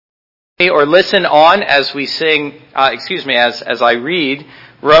Or listen on as we sing, as I read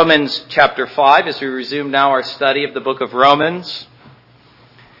Romans chapter 5, as we resume now our study of the book of Romans.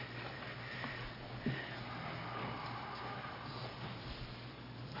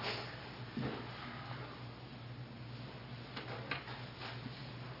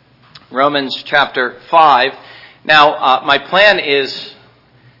 Romans chapter 5. Now, my plan is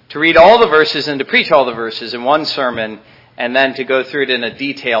to read all the verses and to preach all the verses in one sermon, and then to go through it in a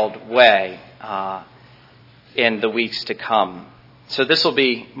detailed way in the weeks to come. So this will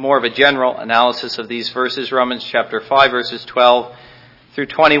be more of a general analysis of these verses. Romans chapter 5, verses 12 through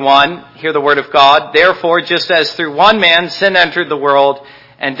 21. Hear the word of God. Therefore, just as through one man sin entered the world,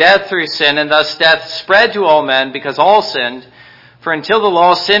 and death through sin, and thus death spread to all men because all sinned. For until the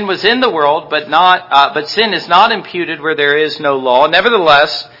law, sin was in the world, but sin is not imputed where there is no law.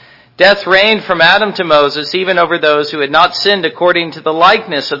 Nevertheless, death reigned from Adam to Moses, even over those who had not sinned according to the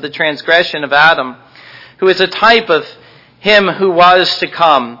likeness of the transgression of Adam, who is a type of him who was to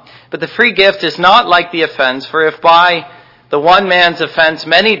come. But the free gift is not like the offense, for if by the one man's offense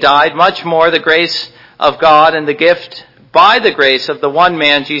many died, much more the grace of God and the gift by the grace of the one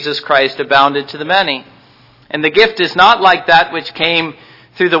man, Jesus Christ, abounded to the many. And the gift is not like that which came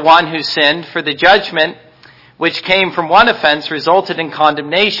through the one who sinned, for the judgment which came from one offense resulted in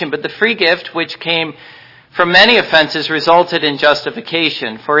condemnation, but the free gift which came from many offenses resulted in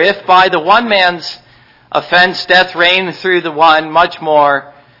justification. For if by the one man's offense death reigned through the one, much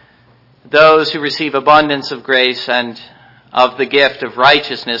more those who receive abundance of grace and of the gift of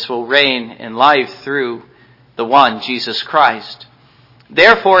righteousness will reign in life through the one, Jesus Christ.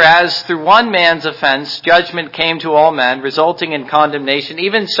 Therefore, as through one man's offense judgment came to all men, resulting in condemnation,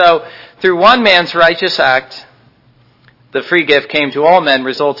 even so through one man's righteous act the free gift came to all men,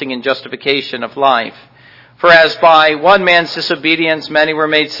 resulting in justification of life. For as by one man's disobedience many were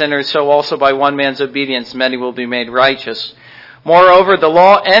made sinners, so also by one man's obedience many will be made righteous. Moreover, the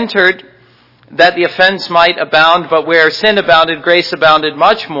law entered that the offense might abound, but where sin abounded, grace abounded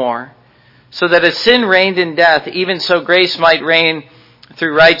much more, so that as sin reigned in death, even so grace might reign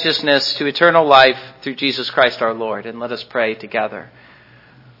through righteousness to eternal life through Jesus Christ our Lord. And let us pray together.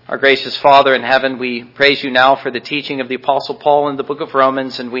 Our gracious Father in heaven, we praise you now for the teaching of the Apostle Paul in the book of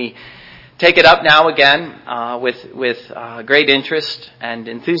Romans, and we take it up now again with great interest and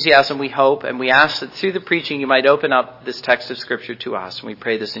enthusiasm, we hope, and we ask that through the preaching you might open up this text of Scripture to us. And we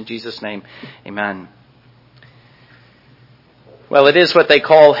pray this in Jesus' name. Amen. Well, it is what they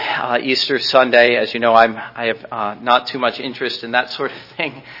call Easter Sunday. As you know, I have not too much interest in that sort of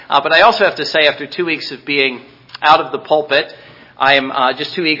thing. But I also have to say, after 2 weeks of being out of the pulpit, I am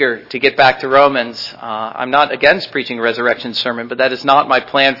just too eager to get back to Romans. I'm not against preaching a resurrection sermon, but that is not my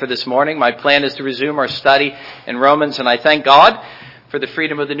plan for this morning. My plan is to resume our study in Romans, and I thank God for the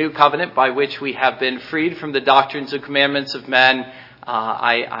freedom of the new covenant by which we have been freed from the doctrines and commandments of men.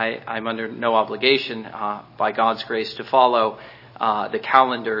 I'm under no obligation by God's grace to follow the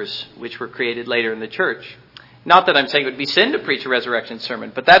calendars which were created later in the church. Not that I'm saying it would be sin to preach a resurrection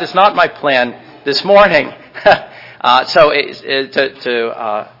sermon, but that is not my plan this morning.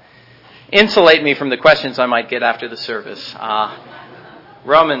 To insulate me from the questions I might get after the service,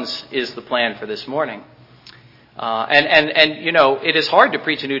 Romans is the plan for this morning. And you know, it is hard to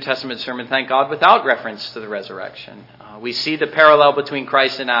preach a New Testament sermon, thank God, without reference to the resurrection. We see the parallel between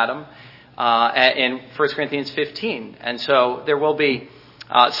Christ and Adam in 1 Corinthians 15. And so there will be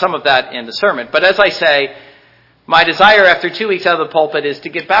some of that in the sermon. But as I say, my desire after 2 weeks out of the pulpit is to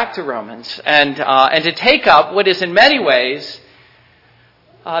get back to Romans and to take up what is in many ways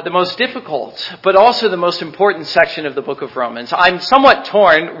the most difficult, but also the most important section of the book of Romans. I'm somewhat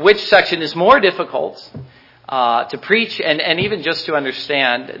torn which section is more difficult to preach and even just to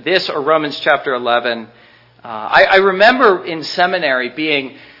understand, this or Romans chapter 11. I remember in seminary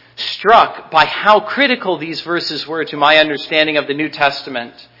being struck by how critical these verses were to my understanding of the New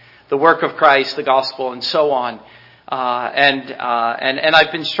Testament, the work of Christ, the gospel, and so on. And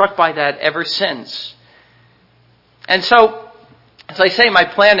I've been struck by that ever since. And so, as I say, my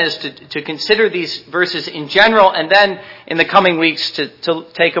plan is to consider these verses in general, and then in the coming weeks to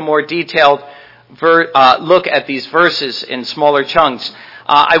take a more detailed look at these verses in smaller chunks.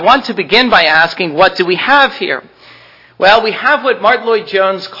 I want to begin by asking, what do we have here? Well, we have what Martin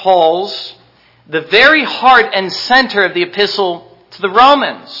Lloyd-Jones calls the very heart and center of the epistle to the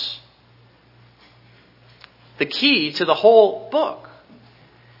Romans. The key to the whole book.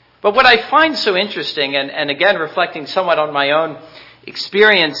 But what I find so interesting, and again reflecting somewhat on my own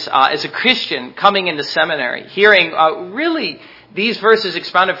experience as a Christian coming into seminary, hearing really these verses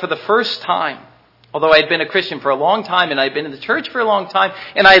expounded for the first time Although I had been a Christian for a long time, and I had been in the church for a long time,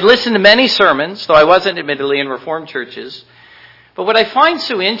 and I had listened to many sermons, though I wasn't admittedly in Reformed churches. But what I find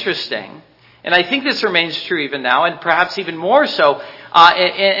so interesting, and I think this remains true even now, and perhaps even more so,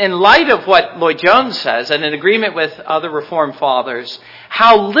 in light of what Lloyd Jones says, and in agreement with other Reformed fathers,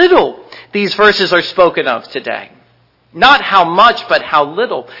 how little these verses are spoken of today. Not how much, but how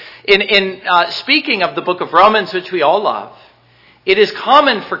little. In speaking of the book of Romans, which we all love, it is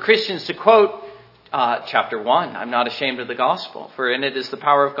common for Christians to quote chapter 1, I'm not ashamed of the gospel, for in it is the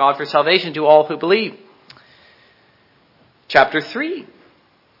power of God for salvation to all who believe. Chapter 3,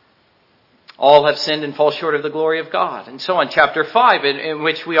 all have sinned and fall short of the glory of God. And so on. Chapter 5, in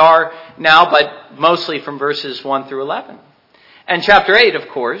which we are now, but mostly from verses 1 through 11. And chapter 8, of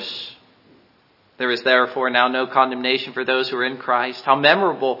course, there is therefore now no condemnation for those who are in Christ. How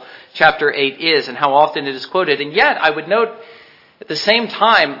memorable chapter 8 is and how often it is quoted. And yet, I would note at the same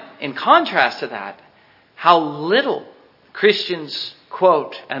time, in contrast to that, how little Christians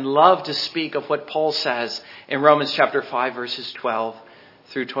quote and love to speak of what Paul says in Romans chapter 5, verses 12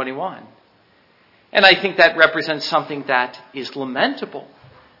 through 21. And I think that represents something that is lamentable,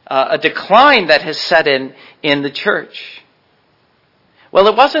 a decline that has set in the church. Well,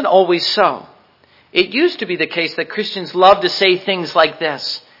 it wasn't always so. It used to be the case that Christians loved to say things like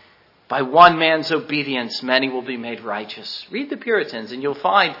this: by one man's obedience, many will be made righteous. Read the Puritans and you'll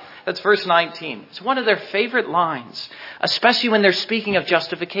find that's verse 19. It's one of their favorite lines, especially when they're speaking of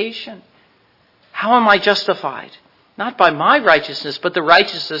justification. How am I justified? Not by my righteousness, but the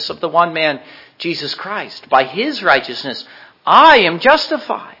righteousness of the one man, Jesus Christ. By his righteousness, I am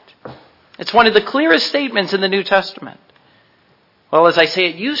justified. It's one of the clearest statements in the New Testament. Well, as I say,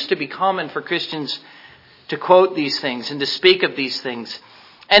 it used to be common for Christians to quote these things and to speak of these things.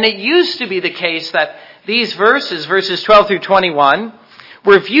 And it used to be the case that these verses 12 through 21,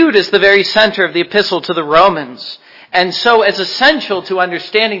 were viewed as the very center of the epistle to the Romans. And so as essential to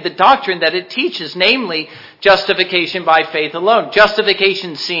understanding the doctrine that it teaches, namely justification by faith alone.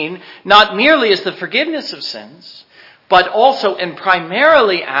 Justification seen not merely as the forgiveness of sins, but also and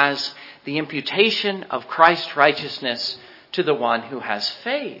primarily as the imputation of Christ's righteousness to the one who has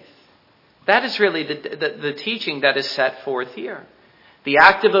faith. That is really the teaching that is set forth here. The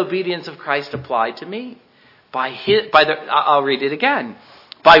active obedience of Christ applied to me. I'll read it again.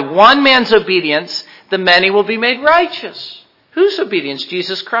 By one man's obedience, the many will be made righteous. Whose obedience?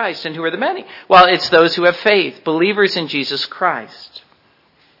 Jesus Christ. And who are the many? Well, it's those who have faith, believers in Jesus Christ.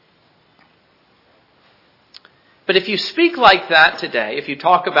 But if you speak like that today, if you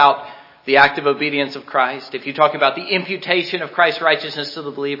talk about the active obedience of Christ, if you talk about the imputation of Christ's righteousness to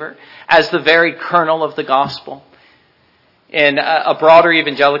the believer as the very kernel of the gospel, in a broader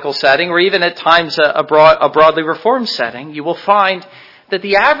evangelical setting, or even at times a broadly reformed setting, you will find that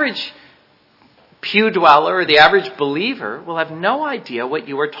the average pew dweller or the average believer will have no idea what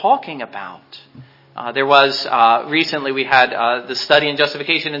you are talking about. Recently we had the study in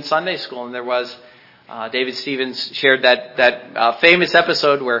justification in Sunday school, and there was, David Stevens shared that famous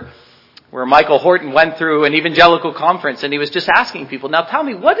episode where Michael Horton went through an evangelical conference and he was just asking people, now tell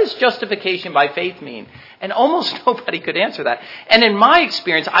me, what does justification by faith mean? And almost nobody could answer that. And in my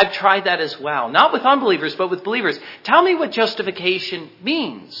experience, I've tried that as well. Not with unbelievers, but with believers. Tell me what justification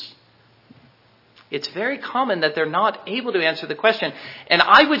means. It's very common that they're not able to answer the question. And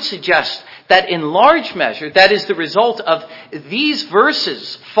I would suggest that in large measure, that is the result of these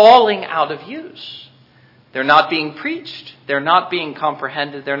verses falling out of use. They're not being preached. They're not being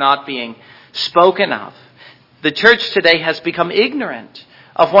comprehended. They're not being spoken of. The church today has become ignorant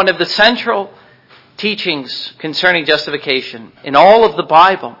of one of the central teachings concerning justification in all of the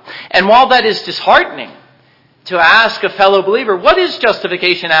Bible. And while that is disheartening to ask a fellow believer, what is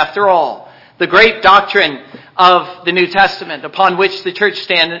justification after all? The great doctrine of the New Testament upon which the church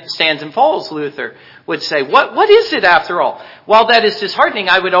stands and falls, Luther would say. What is it after all? While that is disheartening,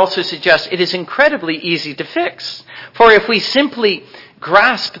 I would also suggest it is incredibly easy to fix. For if we simply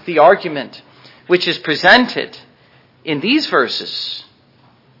grasp the argument which is presented in these verses,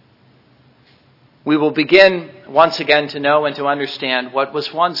 we will begin once again to know and to understand what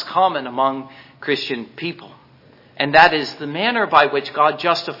was once common among Christian people. And that is the manner by which God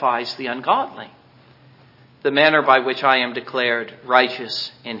justifies the ungodly. The manner by which I am declared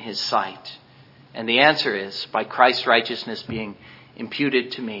righteous in his sight. And the answer is by Christ's righteousness being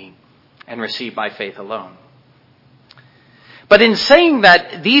imputed to me and received by faith alone. But in saying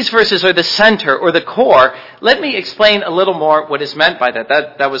that these verses are the center or the core, let me explain a little more what is meant by that.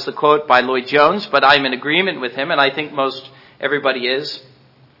 That was the quote by Lloyd Jones, but I'm in agreement with him, and I think most everybody is.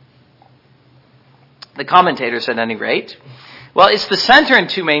 The commentators at any rate. Well, it's the center in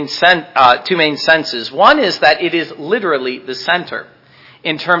two main senses. One is that it is literally the center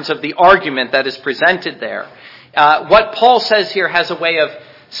in terms of the argument that is presented there. What Paul says here has a way of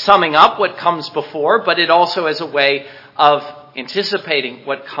summing up what comes before, but it also has a way of anticipating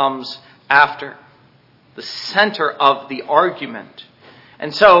what comes after. The center of the argument.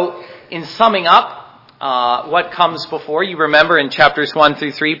 And so, in summing up what comes before, you remember in chapters 1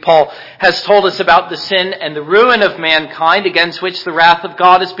 through 3, Paul has told us about the sin and the ruin of mankind against which the wrath of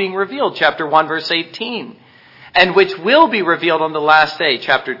God is being revealed, chapter 1, verse 18, and which will be revealed on the last day,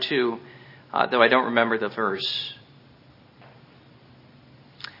 chapter 2, though I don't remember the verse.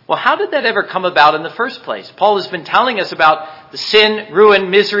 Well, how did that ever come about in the first place? Paul has been telling us about the sin, ruin,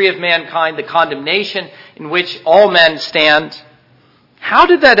 misery of mankind, the condemnation in which all men stand. How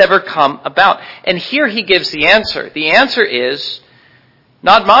did that ever come about? And here he gives the answer. The answer is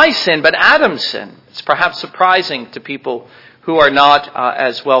not my sin, but Adam's sin. It's perhaps surprising to people who are not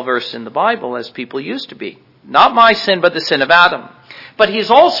as well versed in the Bible as people used to be. Not my sin, but the sin of Adam. But he's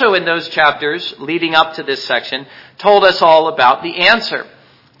also in those chapters leading up to this section told us all about the answer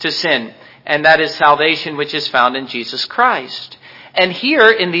to sin, and that is salvation which is found in Jesus Christ. And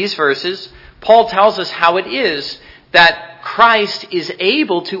here in these verses, Paul tells us how it is that Christ is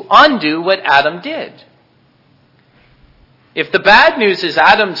able to undo what Adam did. If the bad news is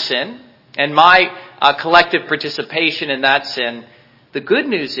Adam's sin and my collective participation in that sin, the good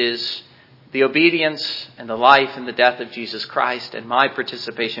news is the obedience and the life and the death of Jesus Christ and my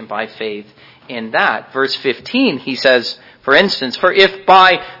participation by faith in that. Verse 15, he says, for instance, for if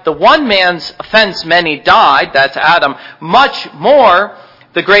by the one man's offense many died, that's Adam, much more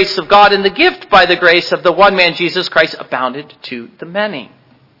the grace of God and the gift by the grace of the one man, Jesus Christ, abounded to the many.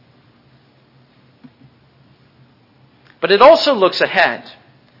 But it also looks ahead.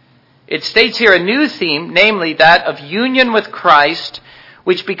 It states here a new theme, namely that of union with Christ,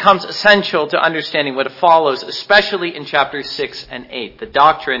 which becomes essential to understanding what follows, especially in chapters 6 and 8, the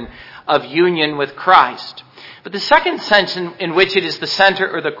doctrine of union with Christ. But the second sense in which it is the center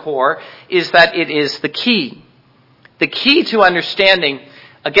or the core is that it is the key. The key to understanding,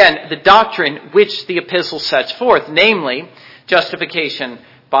 again, the doctrine which the epistle sets forth, namely justification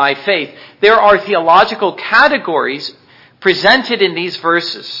by faith. There are theological categories presented in these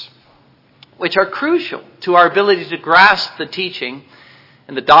verses which are crucial to our ability to grasp the teaching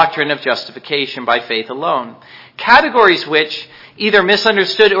and the doctrine of justification by faith alone. Categories which, either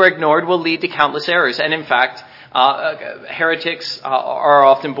misunderstood or ignored, will lead to countless errors. And in fact, heretics are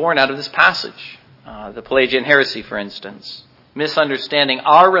often born out of this passage. The Pelagian heresy, for instance. Misunderstanding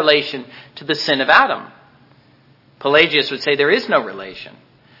our relation to the sin of Adam. Pelagius would say there is no relation.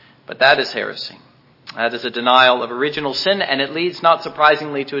 But that is heresy. That is a denial of original sin, and it leads, not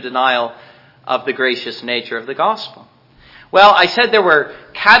surprisingly, to a denial of the gracious nature of the gospel. Well, I said there were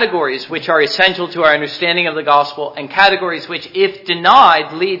categories which are essential to our understanding of the gospel, and categories which, if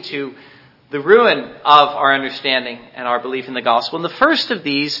denied, lead to the ruin of our understanding and our belief in the gospel. And the first of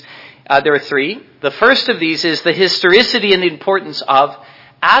these, there are three. The first of these is the historicity and the importance of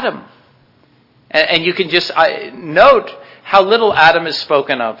Adam. And you can just note how little Adam is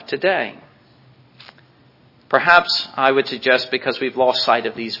spoken of today. Perhaps I would suggest because we've lost sight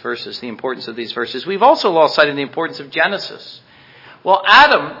of these verses, the importance of these verses. We've also lost sight of the importance of Genesis. Well,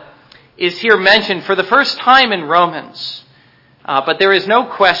 Adam is here mentioned for the first time in Romans. But there is no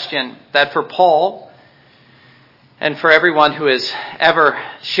question that for Paul and for everyone who has ever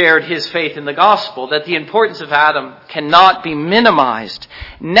shared his faith in the gospel, that the importance of Adam cannot be minimized.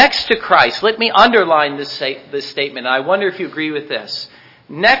 Next to Christ, let me underline this statement. I wonder if you agree with this.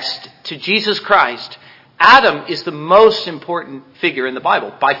 Next to Jesus Christ, Adam is the most important figure in the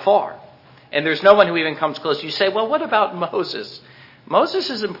Bible, by far. And there's no one who even comes close. You say, well, what about Moses? Moses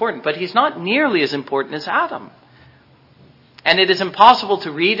is important, but he's not nearly as important as Adam. And it is impossible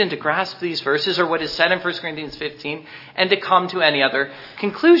to read and to grasp these verses or what is said in 1 Corinthians 15 and to come to any other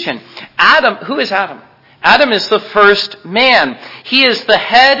conclusion. Adam, who is Adam? Adam is the first man. He is the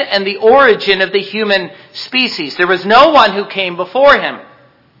head and the origin of the human species. There was no one who came before him.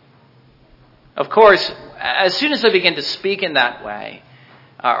 Of course, as soon as I begin to speak in that way,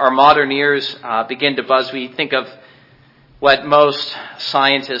 our modern ears begin to buzz. We think of what most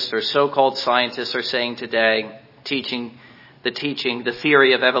scientists or so-called scientists are saying today, the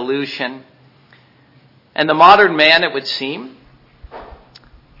theory of evolution. And the modern man, it would seem,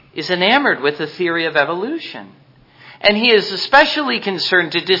 is enamored with the theory of evolution. And he is especially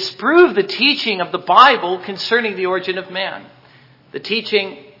concerned to disprove the teaching of the Bible concerning the origin of man. The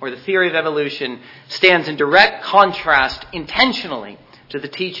teaching or the theory of evolution stands in direct contrast intentionally to the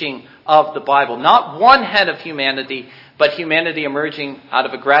teaching of the Bible. Not one head of humanity, but humanity emerging out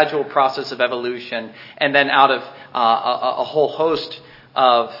of a gradual process of evolution and then out of a whole host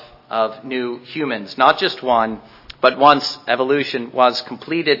of new humans. Not just one, but once evolution was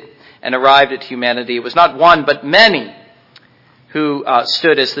completed and arrived at humanity, it was not one, but many who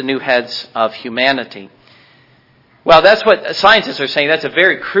stood as the new heads of humanity. Well, that's what scientists are saying. That's a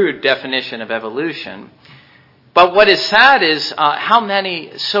very crude definition of evolution. But what is sad is how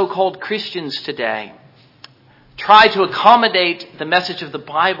many so-called Christians today try to accommodate the message of the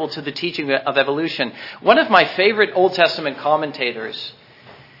Bible to the teaching of evolution. One of my favorite Old Testament commentators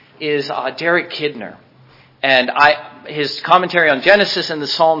is Derek Kidner. And his commentary on Genesis and the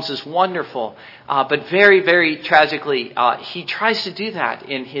Psalms is wonderful. But very, very tragically, he tries to do that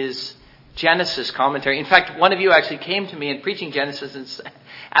in his Genesis commentary. In fact, one of you actually came to me in preaching Genesis and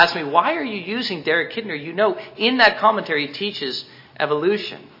asked me, why are you using Derek Kidner? You know, in that commentary he teaches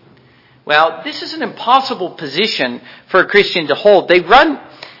evolution. Well, this is an impossible position for a Christian to hold. They run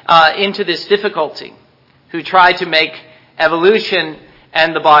into this difficulty who try to make evolution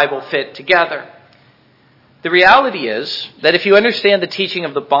and the Bible fit together. The reality is that if you understand the teaching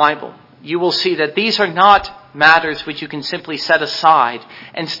of the Bible, you will see that these are not matters which you can simply set aside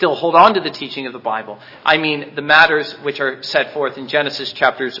and still hold on to the teaching of the Bible. I mean the matters which are set forth in Genesis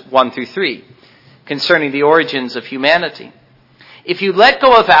chapters 1 through 3 concerning the origins of humanity. If you let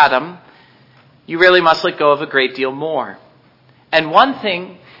go of Adam, you really must let go of a great deal more. And one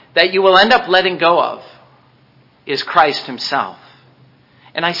thing that you will end up letting go of is Christ himself.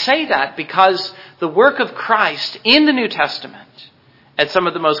 And I say that because the work of Christ in the New Testament at some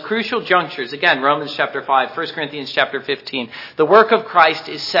of the most crucial junctures, again, Romans chapter 5, 1 Corinthians chapter 15, the work of Christ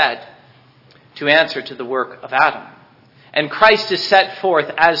is said to answer to the work of Adam. And Christ is set forth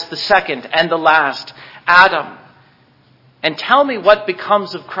as the second and the last Adam. And tell me what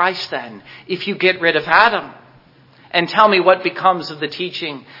becomes of Christ then if you get rid of Adam. And tell me what becomes of the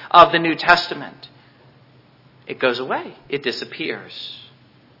teaching of the New Testament. It goes away. It disappears.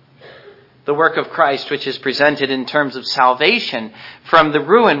 The work of Christ, which is presented in terms of salvation from the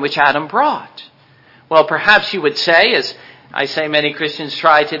ruin which Adam brought. Well, perhaps you would say, as I say many Christians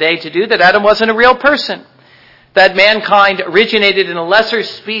try today to do, that Adam wasn't a real person. That mankind originated in a lesser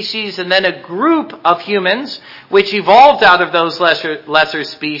species and then a group of humans which evolved out of those lesser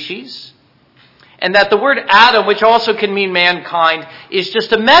species. And that the word Adam, which also can mean mankind, is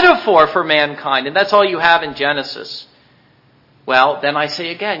just a metaphor for mankind. And that's all you have in Genesis. Well, then I say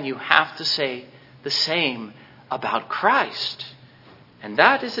again, you have to say the same about Christ. And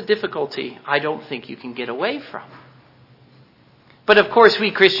that is a difficulty I don't think you can get away from. But of course,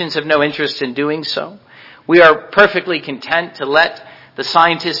 we Christians have no interest in doing so. We are perfectly content to let the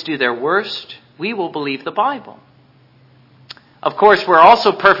scientists do their worst. We will believe the Bible. Of course, we're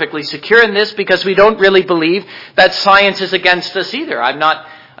also perfectly secure in this because we don't really believe that science is against us either. I'm not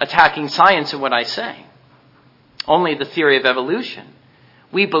attacking science in what I say. Only the theory of evolution.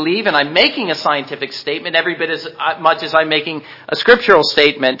 We believe, and I'm making a scientific statement every bit as much as I'm making a scriptural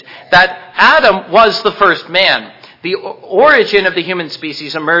statement, that Adam was the first man. The origin of the human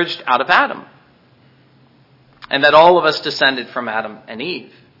species emerged out of Adam. And that all of us descended from Adam and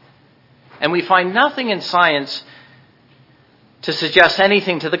Eve. And we find nothing in science to suggest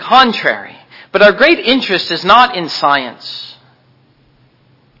anything to the contrary. But our great interest is not in science.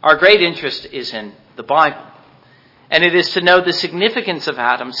 Our great interest is in the Bible. And it is to know the significance of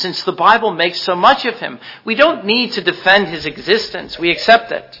Adam, since the Bible makes so much of him. We don't need to defend his existence. We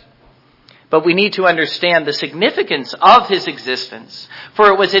accept it. But we need to understand the significance of his existence. For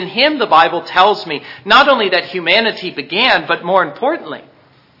it was in him, the Bible tells me, not only that humanity began, but more importantly,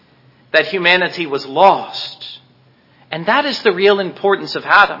 that humanity was lost. And that is the real importance of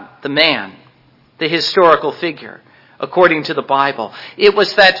Adam, the man, the historical figure, according to the Bible. It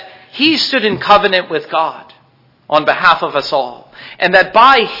was that he stood in covenant with God on behalf of us all. And that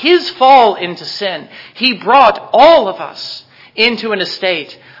by his fall into sin, he brought all of us into an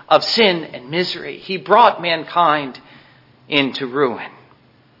estate of sin and misery. He brought mankind into ruin.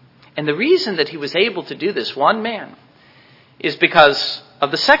 And the reason that he was able to do this, one man, is because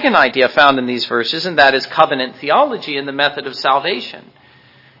of the second idea found in these verses, and that is covenant theology and the method of salvation.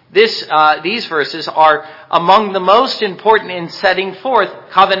 These verses are among the most important in setting forth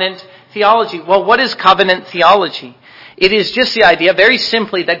covenant theology. Well, what is covenant theology? It is just the idea, very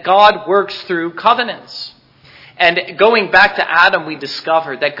simply, that God works through covenants. And going back to Adam, we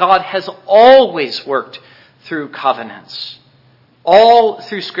discover that God has always worked through covenants. All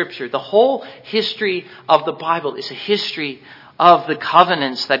through Scripture. The whole history of the Bible is a history of the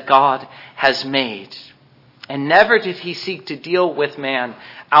covenants that God has made. And never did he seek to deal with man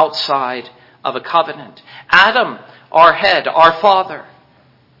outside of a covenant. Adam our head, our father,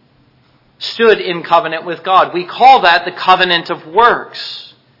 stood in covenant with God. We call that the covenant of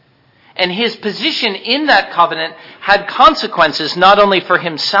works. And his position in that covenant had consequences not only for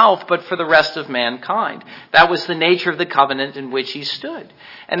himself, but for the rest of mankind. That was the nature of the covenant in which he stood.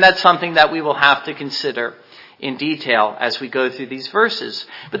 And that's something that we will have to consider in detail as we go through these verses.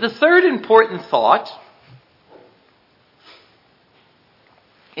 But the third important thought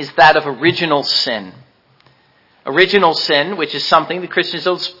is that of original sin. Original sin, which is something the Christians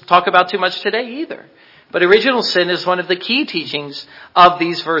don't talk about too much today either. But original sin is one of the key teachings of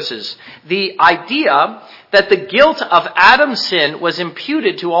these verses. The idea that the guilt of Adam's sin was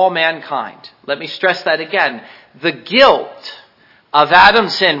imputed to all mankind. Let me stress that again. The guilt of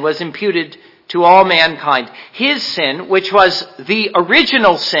Adam's sin was imputed to all mankind. His sin, which was the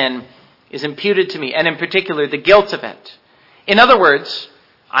original sin, is imputed to me, and in particular, the guilt of it. In other words,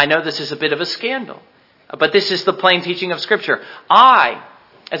 I know this is a bit of a scandal, but this is the plain teaching of Scripture. I,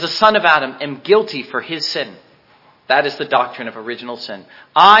 as a son of Adam, am guilty for his sin. That is the doctrine of original sin.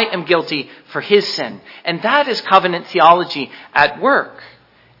 I am guilty for his sin. And that is covenant theology at work.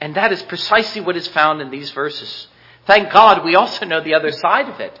 And that is precisely what is found in these verses. Thank God we also know the other side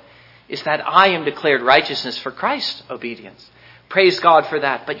of it, is that I am declared righteousness for Christ's obedience. Praise God for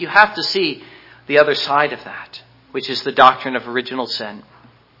that. But you have to see the other side of that, which is the doctrine of original sin.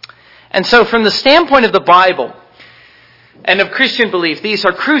 And so from the standpoint of the Bible and of Christian belief, these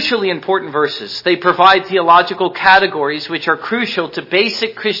are crucially important verses. They provide theological categories which are crucial to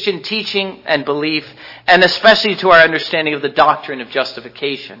basic Christian teaching and belief, and especially to our understanding of the doctrine of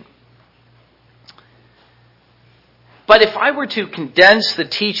justification. But if I were to condense the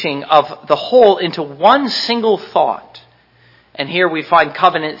teaching of the whole into one single thought, and here we find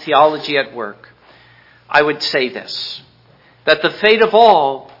covenant theology at work, I would say this, that the fate of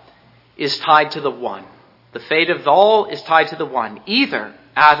all is tied to the one. The fate of all is tied to the one, either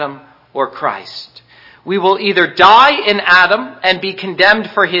Adam or Christ. We will either die in Adam and be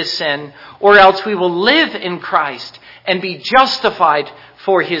condemned for his sin, or else we will live in Christ and be justified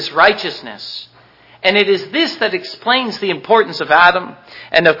for his righteousness. And it is this that explains the importance of Adam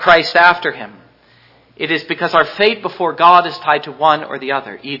and of Christ after him. It is because our fate before God is tied to one or the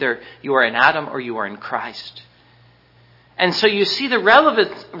other. Either you are in Adam or you are in Christ. And so you see the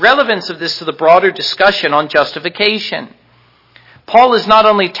relevance of this to the broader discussion on justification. Paul is not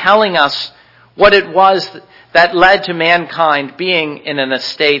only telling us what it was that led to mankind being in an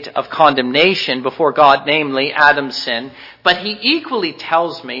estate of condemnation before God, namely Adam's sin, but he equally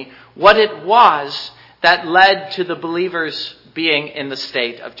tells me what it was that led to the believers being in the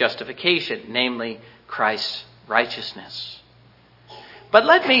state of justification, namely Christ's righteousness. But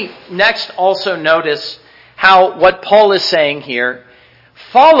let me next also notice how what Paul is saying here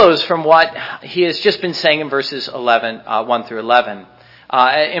follows from what he has just been saying in verses 1 through 11.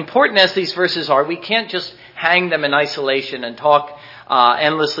 Important as these verses are, we can't just hang them in isolation and talk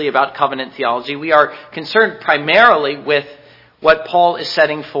endlessly about covenant theology. We are concerned primarily with what Paul is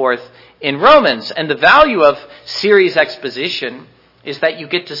setting forth in Romans. And the value of series exposition is that you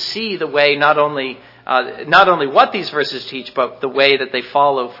get to see the way not only what these verses teach, but the way that they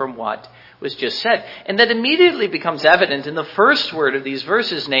follow from what was just said. And that immediately becomes evident in the first word of these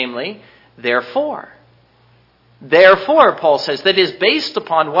verses, namely, therefore. Therefore, Paul says, that is based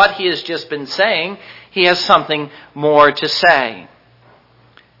upon what he has just been saying, he has something more to say.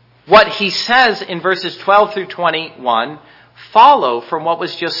 What he says in verses 12 through 21 follow from what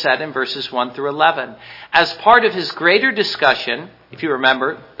was just said in verses 1 through 11. As part of his greater discussion, if you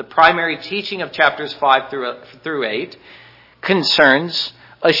remember, the primary teaching of chapters 5 through 8 concerns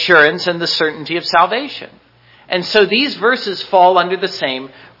assurance and the certainty of salvation. And so these verses fall under the same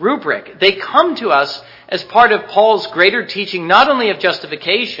rubric. They come to us as part of Paul's greater teaching, not only of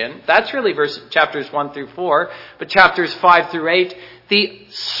justification, that's really chapters 1 through 4, but chapters 5 through 8, the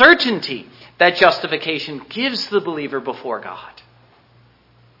certainty that justification gives the believer before God.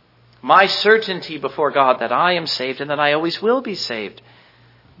 My certainty before God that I am saved and that I always will be saved.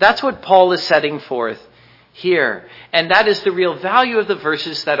 That's what Paul is setting forth here. And that is the real value of the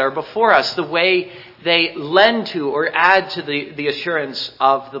verses that are before us, the way they lend to or add to the assurance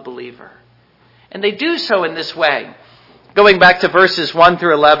of the believer. And they do so in this way. Going back to verses 1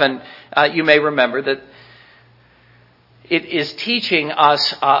 through 11, you may remember that it is teaching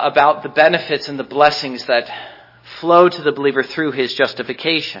us about the benefits and the blessings that flow to the believer through his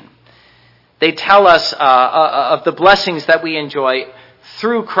justification. They tell us of the blessings that we enjoy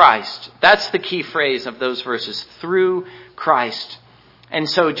through Christ. That's the key phrase of those verses, through Christ. And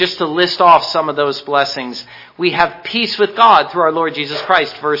so just to list off some of those blessings, we have peace with God through our Lord Jesus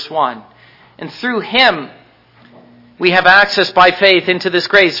Christ, verse 1. And through him, We have access by faith into this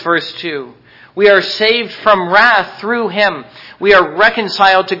grace, verse 2. We are saved from wrath through him. We are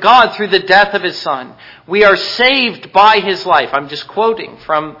reconciled to God through the death of his Son. We are saved by his life. I'm just quoting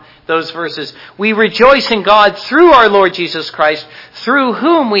from those verses. We rejoice in God through our Lord Jesus Christ, through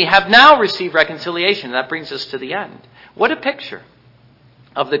whom we have now received reconciliation. That brings us to the end. What a picture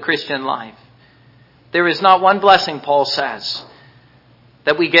of the Christian life. There is not one blessing, Paul says,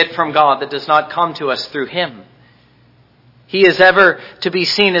 that we get from God that does not come to us through him. He is ever to be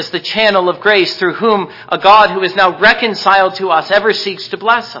seen as the channel of grace through whom a God who is now reconciled to us ever seeks to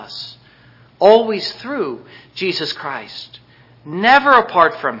bless us. Always through Jesus Christ. Never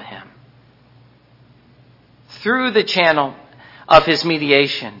apart from him. Through the channel of his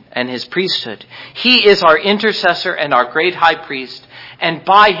mediation and his priesthood. He is our intercessor and our great high priest. And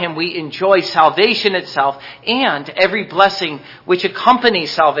by him we enjoy salvation itself and every blessing which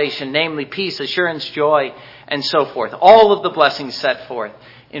accompanies salvation, namely peace, assurance, joy, and so forth. All of the blessings set forth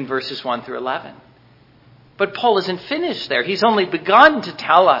in verses 1 through 11. But Paul isn't finished there. He's only begun to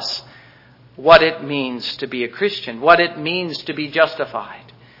tell us what it means to be a Christian, what it means to be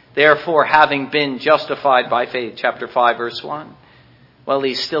justified. Therefore, having been justified by faith, chapter 5, verse 1. Well,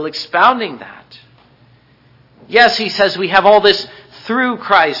 he's still expounding that. Yes, he says we have all this through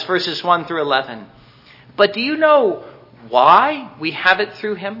Christ, verses 1 through 11. But do you know why we have it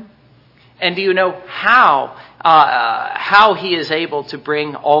through him? And do you know how he is able to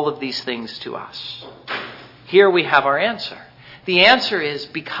bring all of these things to us? Here we have our answer. The answer is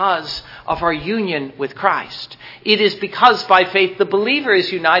because of our union with Christ. It is because by faith the believer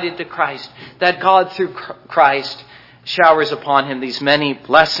is united to Christ that God through Christ showers upon him these many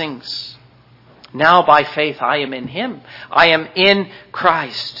blessings. Now by faith I am in him. I am in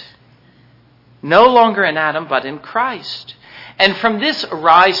Christ. No longer in Adam, but in Christ. And from this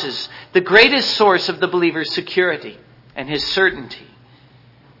arises the greatest source of the believer's security and his certainty.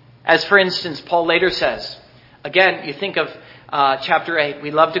 As for instance, Paul later says, again, you think of chapter 8, we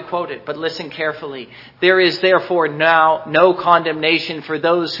love to quote it, but listen carefully. There is therefore now no condemnation for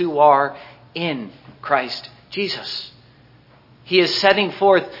those who are in Christ Jesus. He is setting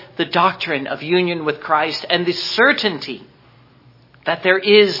forth the doctrine of union with Christ and the certainty that there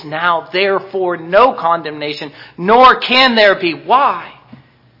is now therefore no condemnation, nor can there be. Why?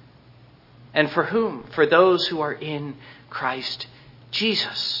 And for whom? For those who are in Christ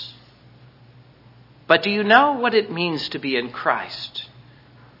Jesus. But do you know what it means to be in Christ?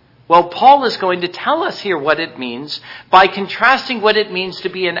 Well, Paul is going to tell us here what it means by contrasting what it means to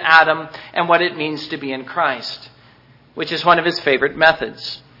be in Adam and what it means to be in Christ, which is one of his favorite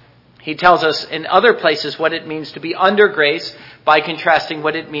methods. He tells us in other places what it means to be under grace by contrasting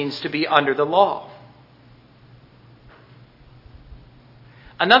what it means to be under the law.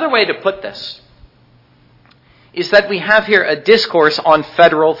 Another way to put this is that we have here a discourse on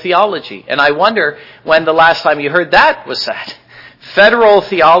federal theology. And I wonder when the last time you heard that was said. Federal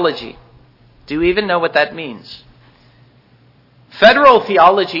theology. Do you even know what that means? Federal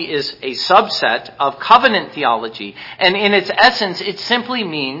theology is a subset of covenant theology. And in its essence, it simply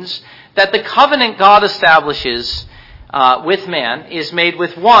means that the covenant God establishes with man is made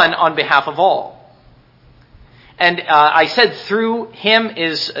with one on behalf of all. And I said through him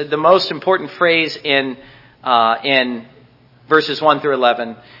is the most important phrase in verses 1 through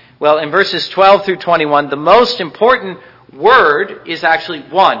 11. Well, in verses 12 through 21, the most important word is actually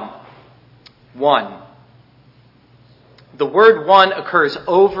one. One. The word one occurs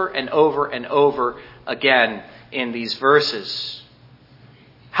over and over and over again in these verses.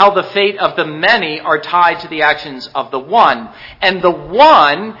 How the fate of the many are tied to the actions of the one. And the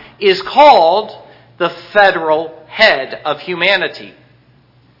one is called the federal head of humanity.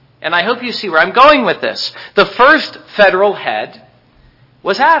 And I hope you see where I'm going with this. The first federal head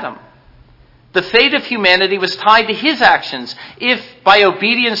was Adam. The fate of humanity was tied to his actions. If by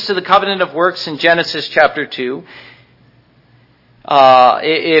obedience to the covenant of works in Genesis chapter 2,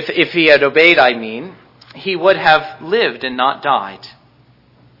 if he had obeyed, he would have lived and not died.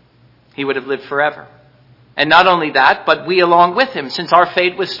 He would have lived forever. And not only that, but we along with him, since our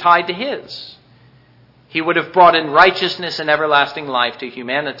fate was tied to his. He would have brought in righteousness and everlasting life to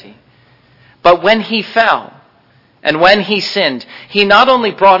humanity. But when he fell, and when he sinned, he not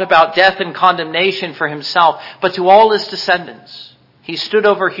only brought about death and condemnation for himself, but to all his descendants. He stood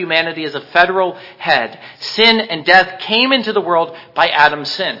over humanity as a federal head. Sin and death came into the world by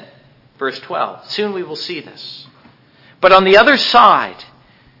Adam's sin. Verse 12. Soon we will see this. But on the other side,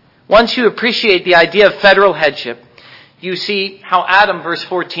 once you appreciate the idea of federal headship, you see how Adam, verse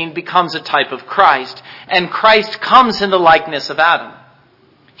 14, becomes a type of Christ. And Christ comes in the likeness of Adam.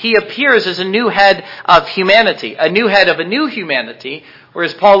 He appears as a new head of humanity, a new head of a new humanity, or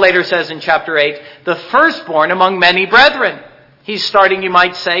as Paul later says in chapter 8, the firstborn among many brethren. He's starting, you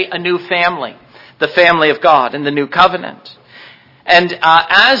might say, a new family, the family of God in the new covenant. And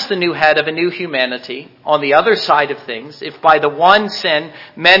as the new head of a new humanity, on the other side of things, if by the one sin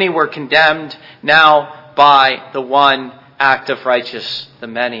many were condemned, now by the one act of righteousness the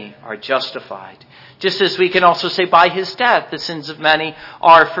many are justified. Just as we can also say by his death the sins of many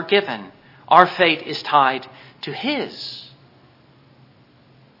are forgiven. Our fate is tied to his.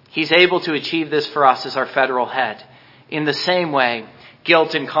 He's able to achieve this for us as our federal head. In the same way,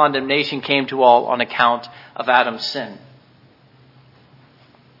 guilt and condemnation came to all on account of Adam's sin.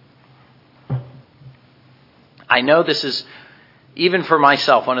 I know this is, even for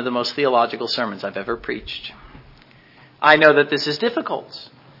myself, one of the most theological sermons I've ever preached. I know that this is difficult.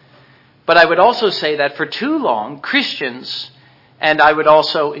 But I would also say that for too long, Christians, and I would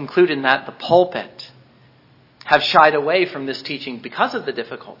also include in that the pulpit, have shied away from this teaching because of the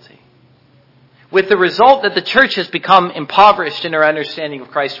difficulty. With the result that the church has become impoverished in her understanding of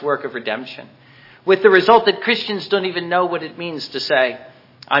Christ's work of redemption. With the result that Christians don't even know what it means to say,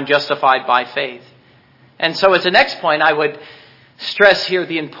 I'm justified by faith. And so as a next point, I would stress here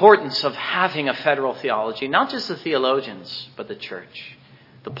the importance of having a federal theology, not just the theologians, but the church,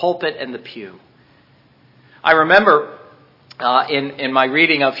 the pulpit and the pew. I remember in my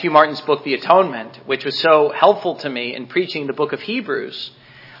reading of Hugh Martin's book, The Atonement, which was so helpful to me in preaching the book of Hebrews,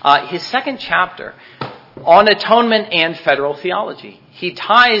 his second chapter on atonement and federal theology. He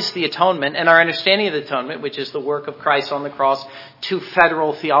ties the atonement and our understanding of the atonement, which is the work of Christ on the cross, to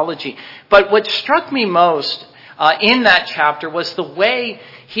federal theology. But what struck me most in that chapter was the way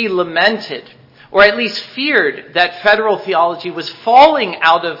he lamented, or at least feared, that federal theology was falling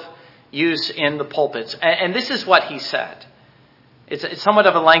out of use in the pulpits. And this is what he said. It's somewhat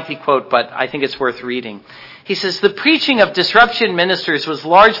of a lengthy quote, but I think it's worth reading. He says, the preaching of disruption ministers was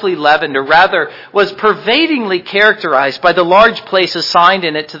largely leavened, or rather was pervadingly characterized by the large place assigned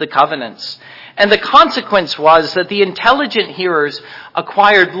in it to the covenants. And the consequence was that the intelligent hearers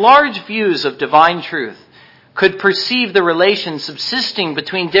acquired large views of divine truth, could perceive the relations subsisting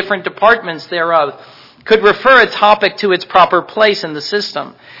between different departments thereof, could refer a topic to its proper place in the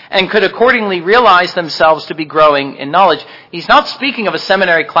system, and could accordingly realize themselves to be growing in knowledge. He's not speaking of a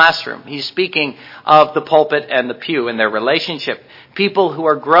seminary classroom. He's speaking of the pulpit and the pew and their relationship. People who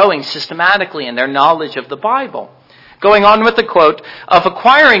are growing systematically in their knowledge of the Bible. Going on with the quote, of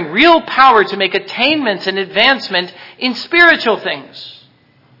acquiring real power to make attainments and advancement in spiritual things.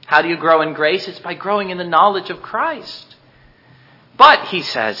 How do you grow in grace? It's by growing in the knowledge of Christ. But, he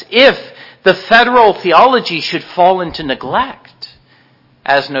says, if the federal theology should fall into neglect,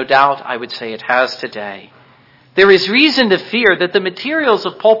 as no doubt I would say it has today, there is reason to fear that the materials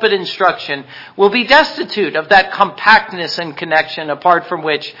of pulpit instruction will be destitute of that compactness and connection apart from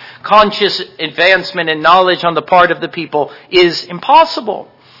which conscious advancement in knowledge on the part of the people is impossible.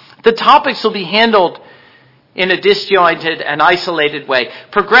 The topics will be handled in a disjointed and isolated way.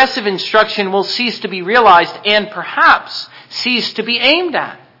 Progressive instruction will cease to be realized and perhaps cease to be aimed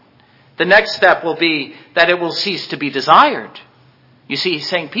at. The next step will be that it will cease to be desired. You see, he's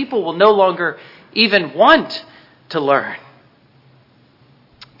saying people will no longer even want to learn.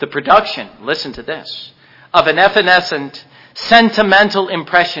 The production, listen to this, of an evanescent, sentimental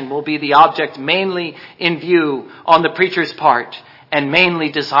impression will be the object mainly in view on the preacher's part and mainly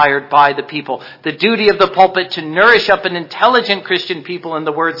desired by the people. The duty of the pulpit to nourish up an intelligent Christian people in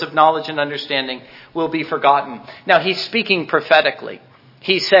the words of knowledge and understanding will be forgotten. Now, he's speaking prophetically.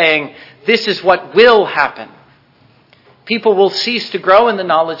 He's saying, this is what will happen. People will cease to grow in the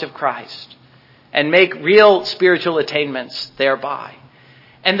knowledge of Christ and make real spiritual attainments thereby.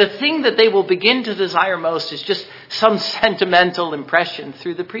 And the thing that they will begin to desire most is just some sentimental impression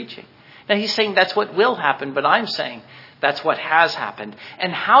through the preaching. Now, he's saying that's what will happen, but I'm saying that's what has happened.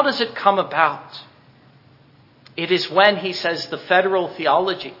 And how does it come about? It is when, he says, the federal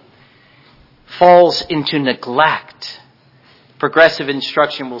theology falls into neglect. Progressive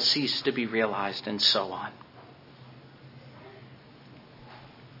instruction will cease to be realized, and so on.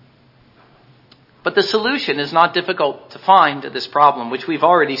 But the solution is not difficult to find to this problem, which we've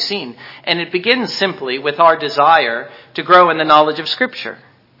already seen. And it begins simply with our desire to grow in the knowledge of Scripture.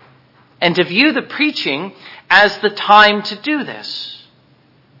 And to view the preaching as the time to do this.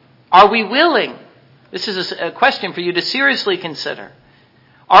 Are we willing? This is a question for you to seriously consider.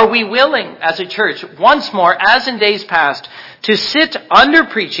 Are we willing as a church, once more, as in days past, to sit under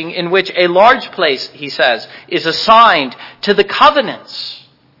preaching in which a large place, he says, is assigned to the covenants?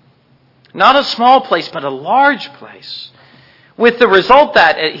 Not a small place, but a large place, With the result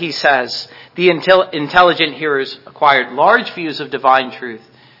that, he says, the intelligent hearers acquired large views of divine truth.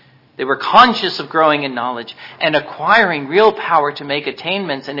 They were conscious of growing in knowledge and acquiring real power to make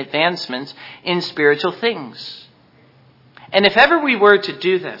attainments and advancements in spiritual things. And if ever we were to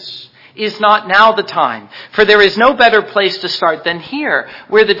do this, is not now the time? For there is no better place to start than here,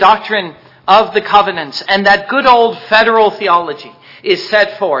 where the doctrine of the covenants and that good old federal theology is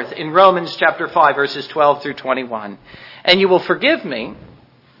set forth in Romans chapter 5, verses 12 through 21. And you will forgive me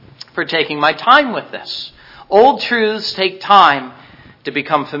for taking my time with this. Old truths take time to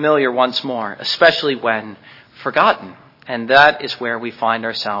become familiar once more, especially when forgotten. And that is where we find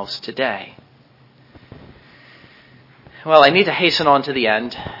ourselves today. Well, I need to hasten on to the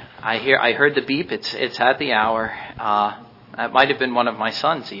end. I heard the beep. It's at the hour. That might have been one of my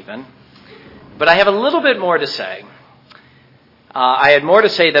sons even. But I have a little bit more to say. I had more to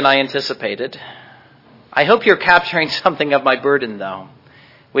say than I anticipated. I hope you're capturing something of my burden, though,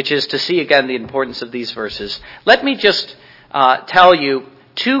 which is to see again the importance of these verses. Let me just tell you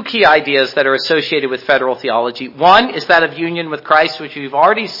two key ideas that are associated with federal theology. One is that of union with Christ, which we've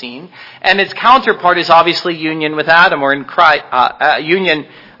already seen, and its counterpart is obviously union with Adam, or in Christ, union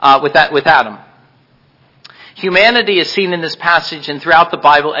with Adam. Humanity is seen in this passage and throughout the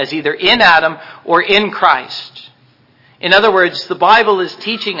Bible as either in Adam or in Christ. In other words, the Bible is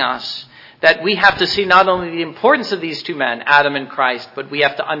teaching us that we have to see not only the importance of these two men, Adam and Christ, but we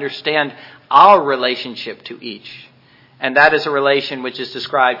have to understand our relationship to each. And that is a relation which is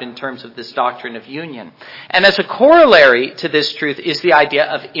described in terms of this doctrine of union. And as a corollary to this truth is the idea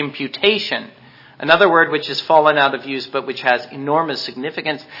of imputation. Another word which has fallen out of use, but which has enormous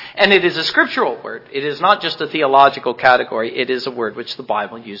significance. And it is a scriptural word. It is not just a theological category. It is a word which the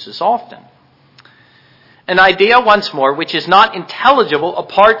Bible uses often. An idea, once more, which is not intelligible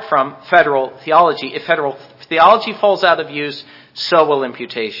apart from federal theology. If federal theology falls out of use, so will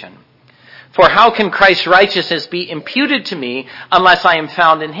imputation. For how can Christ's righteousness be imputed to me unless I am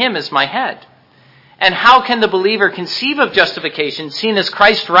found in him as my head? And how can the believer conceive of justification seen as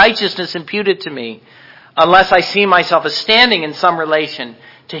Christ's righteousness imputed to me unless I see myself as standing in some relation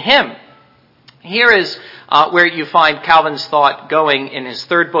to him? Here is where you find Calvin's thought going in his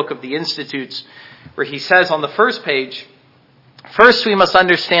third book of the Institutes, where he says on the first page, first we must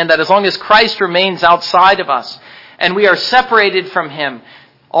understand that as long as Christ remains outside of us and we are separated from him,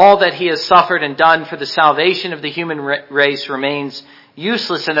 all that he has suffered and done for the salvation of the human race remains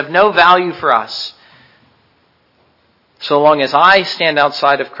useless and of no value for us. So long as I stand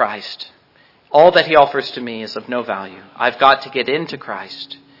outside of Christ, all that he offers to me is of no value. I've got to get into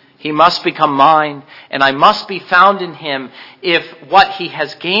Christ. He must become mine, and I must be found in him if what he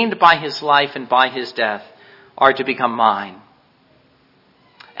has gained by his life and by his death are to become mine.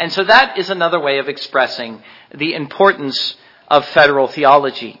 And so that is another way of expressing the importance of federal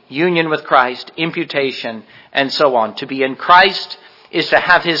theology, union with Christ, imputation, and so on. To be in Christ is to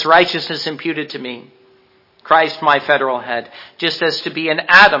have his righteousness imputed to me. Christ, my federal head. Just as to be in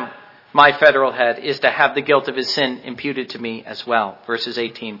Adam, my federal head, is to have the guilt of his sin imputed to me as well. Verses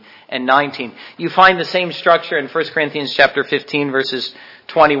 18 and 19. You find the same structure in 1 Corinthians chapter 15, verses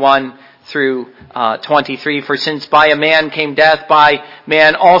 21 through 23. For since by a man came death, by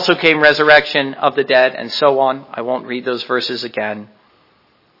man also came resurrection of the dead, and so on. I won't read those verses again.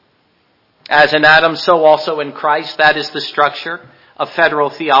 As in Adam, so also in Christ. That is the structure of federal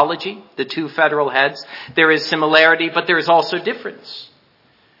theology, the two federal heads. There is similarity, but there is also difference.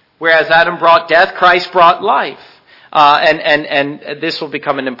 Whereas Adam brought death, Christ brought life. And this will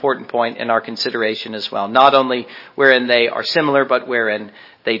become an important point in our consideration as well. Not only wherein they are similar, but wherein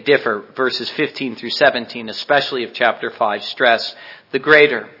they differ. Verses 15 through 17, especially of chapter 5, stress the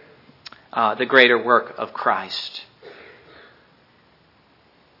greater work of Christ.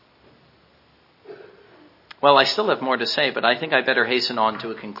 Well, I still have more to say, but I think I better hasten on to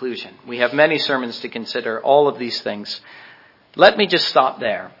a conclusion. We have many sermons to consider, all of these things. Let me just stop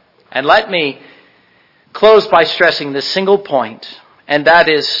there. And let me close by stressing this single point, and that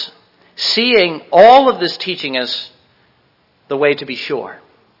is seeing all of this teaching as the way to be sure.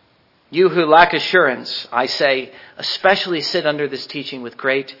 You who lack assurance, I say, especially sit under this teaching with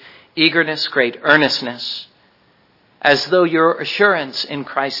great eagerness, great earnestness, as though your assurance in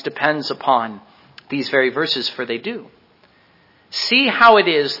Christ depends upon these very verses, for they do. See how it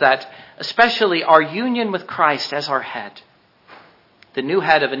is that, especially our union with Christ as our head, the new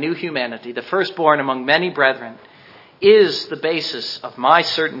head of a new humanity, the firstborn among many brethren, is the basis of my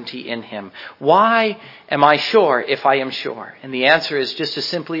certainty in him. Why am I sure if I am sure? And the answer is just as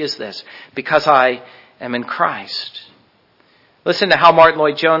simply as this: because I am in Christ. Listen to how Martin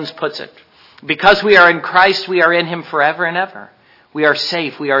Lloyd-Jones puts it. Because we are in Christ, we are in him forever and ever. We are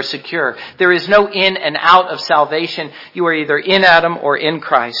safe. We are secure. There is no in and out of salvation. You are either in Adam or in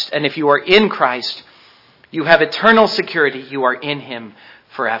Christ. And if you are in Christ, you have eternal security. You are in him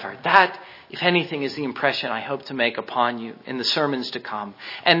forever. That, if anything, is the impression I hope to make upon you in the sermons to come.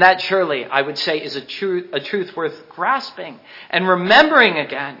 And that surely, I would say, is a truth worth grasping and remembering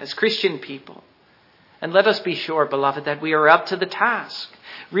again as Christian people. And let us be sure, beloved, that we are up to the task.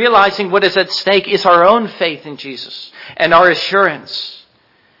 Realizing what is at stake is our own faith in Jesus and our assurance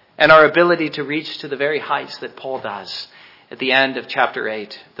and our ability to reach to the very heights that Paul does at the end of chapter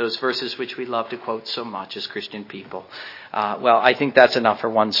 8, those verses which we love to quote so much as Christian people. Well, I think that's enough for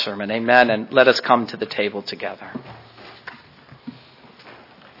one sermon. Amen. And let us come to the table together.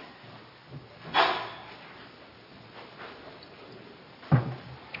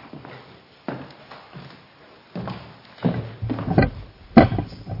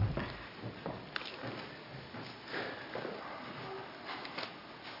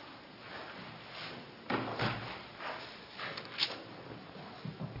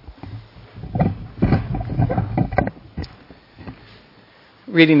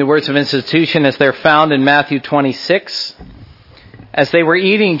 Reading the words of institution as they're found in Matthew 26. As they were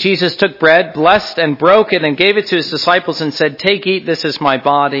eating, Jesus took bread, blessed and broke it, and gave it to his disciples and said, "Take, eat, this is my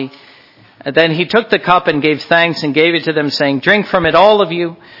body." And then he took the cup and gave thanks and gave it to them, saying, "Drink from it, all of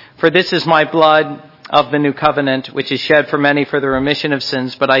you, for this is my blood of the new covenant, which is shed for many for the remission of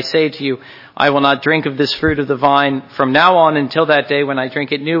sins. But I say to you, I will not drink of this fruit of the vine from now on until that day when I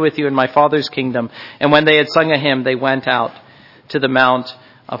drink it new with you in my Father's kingdom." And when they had sung a hymn, they went out to the Mount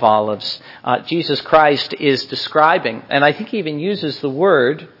of Olives. Jesus Christ is describing, and I think he even uses the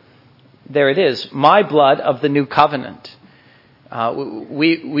word, there it is, my blood of the new covenant.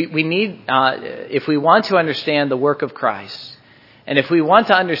 We need, if we want to understand the work of Christ, and if we want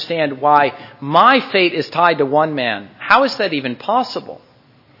to understand why my fate is tied to one man, how is that even possible?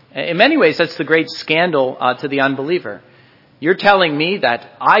 In many ways, that's the great scandal to the unbeliever. You're telling me that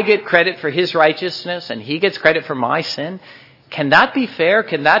I get credit for his righteousness and he gets credit for my sin? Can that be fair?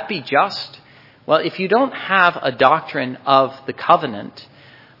 Can that be just? Well, if you don't have a doctrine of the covenant,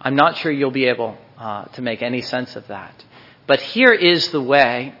 I'm not sure you'll be able to make any sense of that. But here is the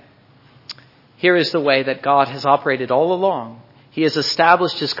way that God has operated all along. He has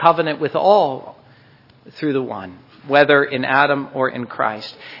established his covenant with all through the one, whether in Adam or in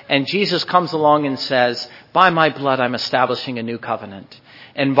Christ. And Jesus comes along and says, by my blood I'm establishing a new covenant.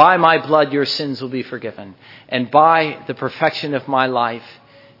 And by my blood your sins will be forgiven. And by the perfection of my life,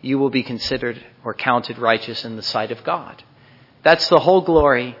 you will be considered or counted righteous in the sight of God. That's the whole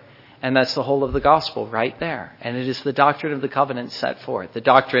glory, and that's the whole of the gospel right there. And it is the doctrine of the covenant set forth, the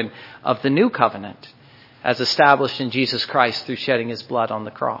doctrine of the new covenant as established in Jesus Christ through shedding his blood on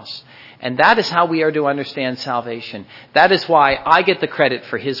the cross. And that is how we are to understand salvation. That is why I get the credit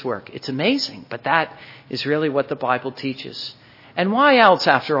for his work. It's amazing, but that is really what the Bible teaches. And why else,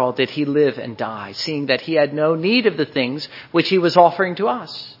 after all, did he live and die, seeing that he had no need of the things which he was offering to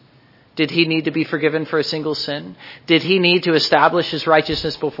us? Did he need to be forgiven for a single sin? Did he need to establish his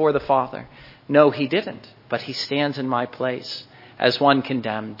righteousness before the Father? No, he didn't. But he stands in my place as one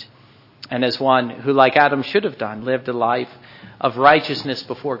condemned and as one who, like Adam should have done, lived a life of righteousness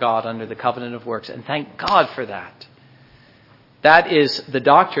before God under the covenant of works. And thank God for that. That is the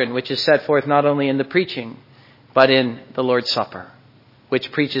doctrine which is set forth not only in the preaching, but in the Lord's Supper,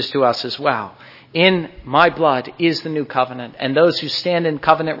 which preaches to us as well. In my blood is the new covenant, and those who stand in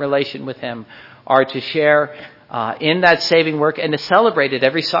covenant relation with him are to share in that saving work and to celebrate it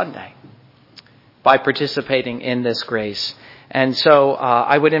every Sunday by participating in this grace. And so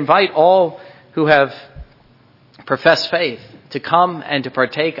I would invite all who have professed faith to come and to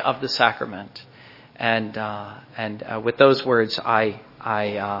partake of the sacrament. And with those words, I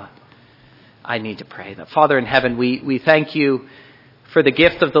need to pray. Father in heaven, we thank you for the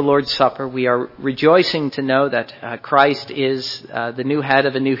gift of the Lord's Supper. We are rejoicing to know that Christ is the new head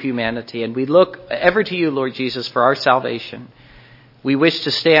of a new humanity. And we look ever to you, Lord Jesus, for our salvation. We wish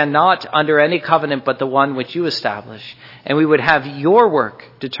to stand not under any covenant but the one which you establish. And we would have your work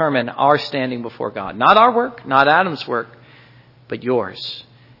determine our standing before God. Not our work, not Adam's work, but yours.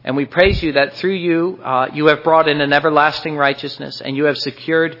 And we praise you that through you, you have brought in an everlasting righteousness, and you have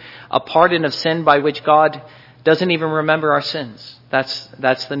secured a pardon of sin by which God doesn't even remember our sins.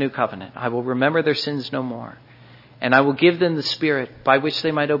 That's the new covenant. I will remember their sins no more. And I will give them the Spirit by which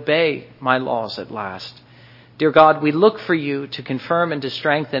they might obey my laws at last. Dear God, we look for you to confirm and to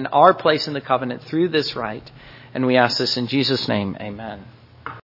strengthen our place in the covenant through this rite. And we ask this in Jesus' name. Amen.